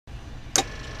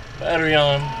Battery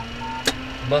on,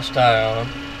 bus tie on,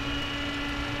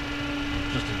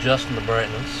 just adjusting the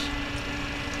brightness.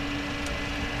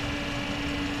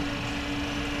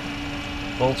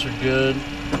 Bolts are good,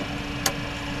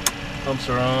 pumps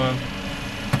are on,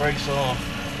 brakes off,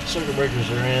 circuit breakers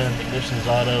are in, ignition's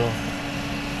auto,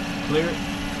 clear it.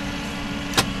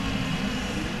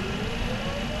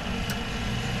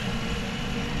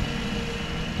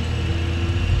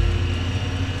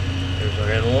 There's our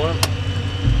N1.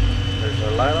 There's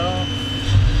our light off.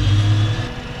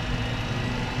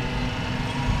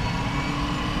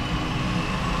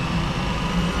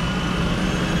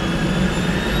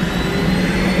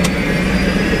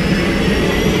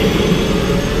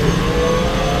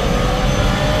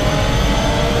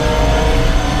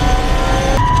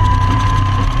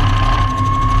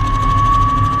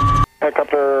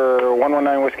 Helicopter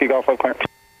 119 Whiskey Golf, low clearance.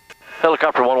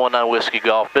 Helicopter 119 Whiskey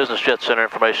Golf, Business Jet Center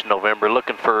information November.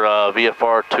 Looking for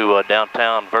VFR to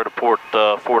downtown Vertiport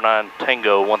 49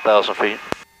 Tango, 1,000 feet.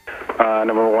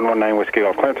 Number 119 Whiskey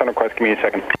Golf, clearance on request, give me a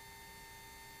second.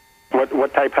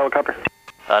 What type helicopter?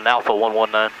 An Alpha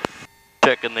 119.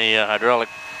 Checking the hydraulic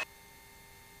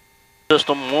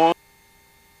system 1.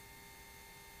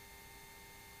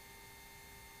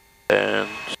 And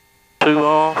 2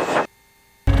 off.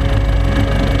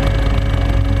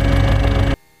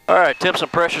 Alright, temps and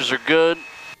pressures are good.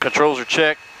 Controls are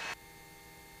checked.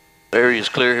 Area is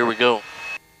clear, here we go.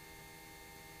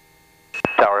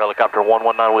 Tower Helicopter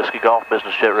 119 Whiskey Golf,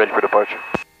 business jet ready for departure.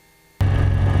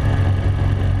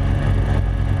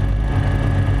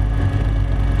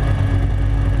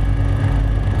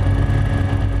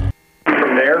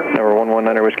 From there? Number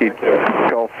 119 Whiskey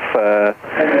Golf,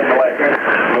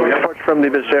 departure from the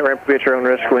business jet ramp will be at your own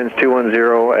risk, winds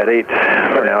 210 at 8.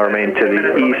 For now remain to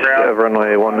the east of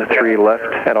runway 13 left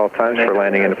at all times for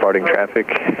landing and departing traffic,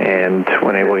 and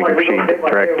when able you can proceed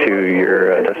direct to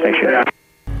your destination.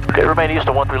 Okay, remain east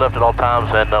of 13 left at all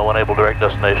times, and when able direct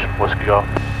destination, Whiskey Golf.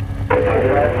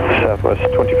 Southwest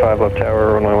 25 left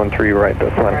tower, runway 13 right,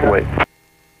 line of way.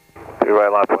 3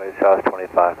 right line of way, south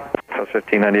 25. South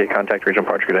 1598, contact regional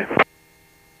departure, good day.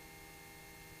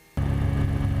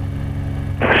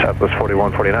 Southwest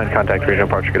 4149, contact regional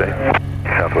departure, good day.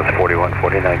 Southwest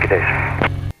 4149, good day.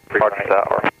 Departure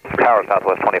tower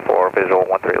southwest 24, visual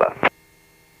 13 left.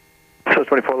 Southwest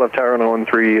 24 left tower, runway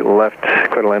 13 left,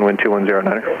 clear to land, wind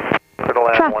 2109. Clear to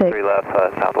land 13 left,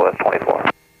 southwest 24.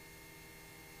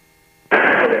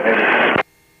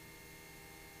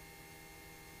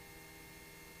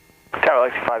 Tower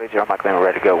Lexi 580, Mike Lima,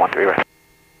 ready to go, 13 right.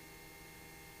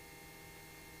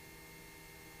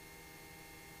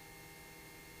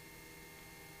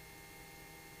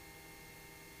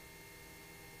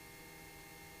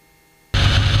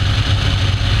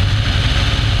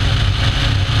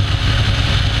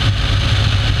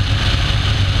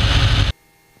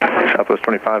 Southwest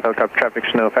 25, helicopter traffic,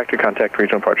 snow, factory contact,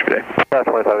 regional departure, good day. South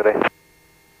 25, good day.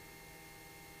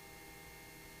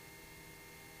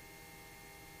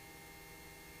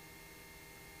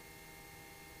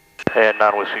 And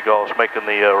 9 Whiskey Golf is making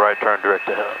the right turn direct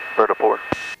to Vertiport.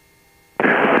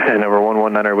 And number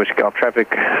 119 Whiskey Golf, traffic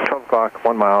 12 o'clock,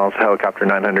 1 mile, helicopter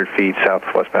 900 feet south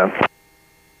westbound.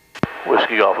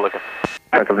 Whiskey Golf looking.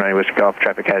 Helicopter 9 Whiskey Golf,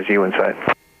 traffic has you in sight.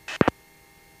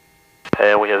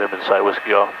 And we have him inside Whiskey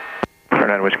Golf.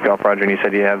 9 Whiskey Golf, Roger, and you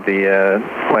said you have the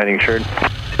landing assured?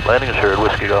 Landing assured,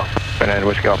 Whiskey Golf. 9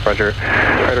 Whiskey Golf, Roger.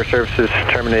 Radar services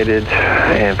terminated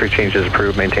and pre-changes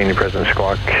approved. Maintain your present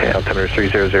squawk. Altimeter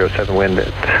 3007, wind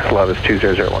at Love is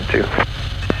 20012.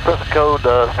 Press the code,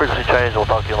 frequency change, we'll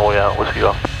talk to you on the way out, Whiskey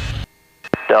Golf.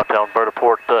 Downtown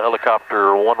Vertiport,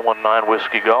 helicopter 119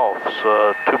 Whiskey Golf,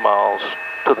 2 miles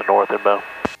to the north inbound.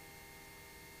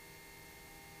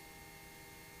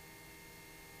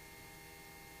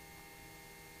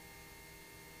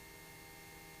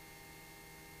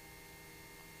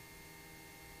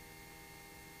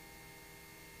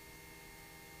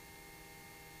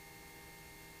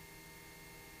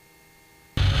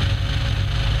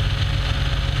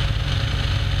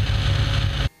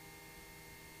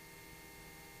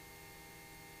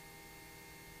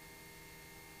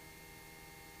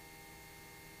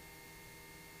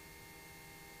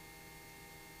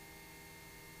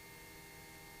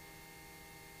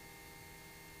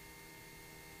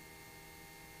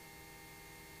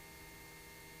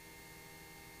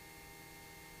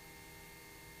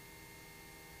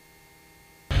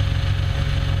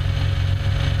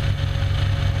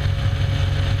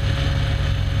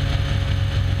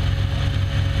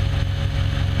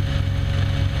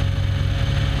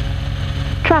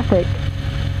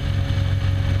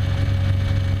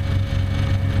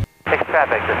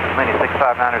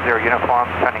 6590 uniform,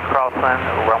 turning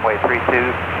crosswind, runway 32,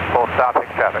 full stop,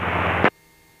 fixed traffic.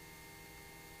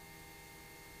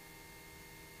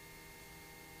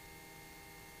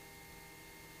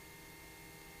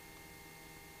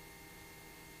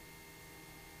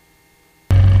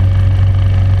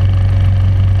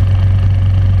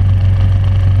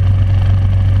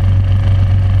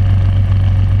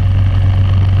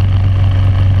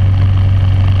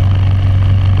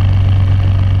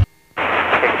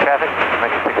 Traffic,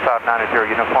 making 6590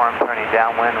 uniform, turning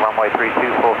downwind, runway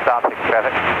 32, full stop, fixed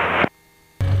traffic.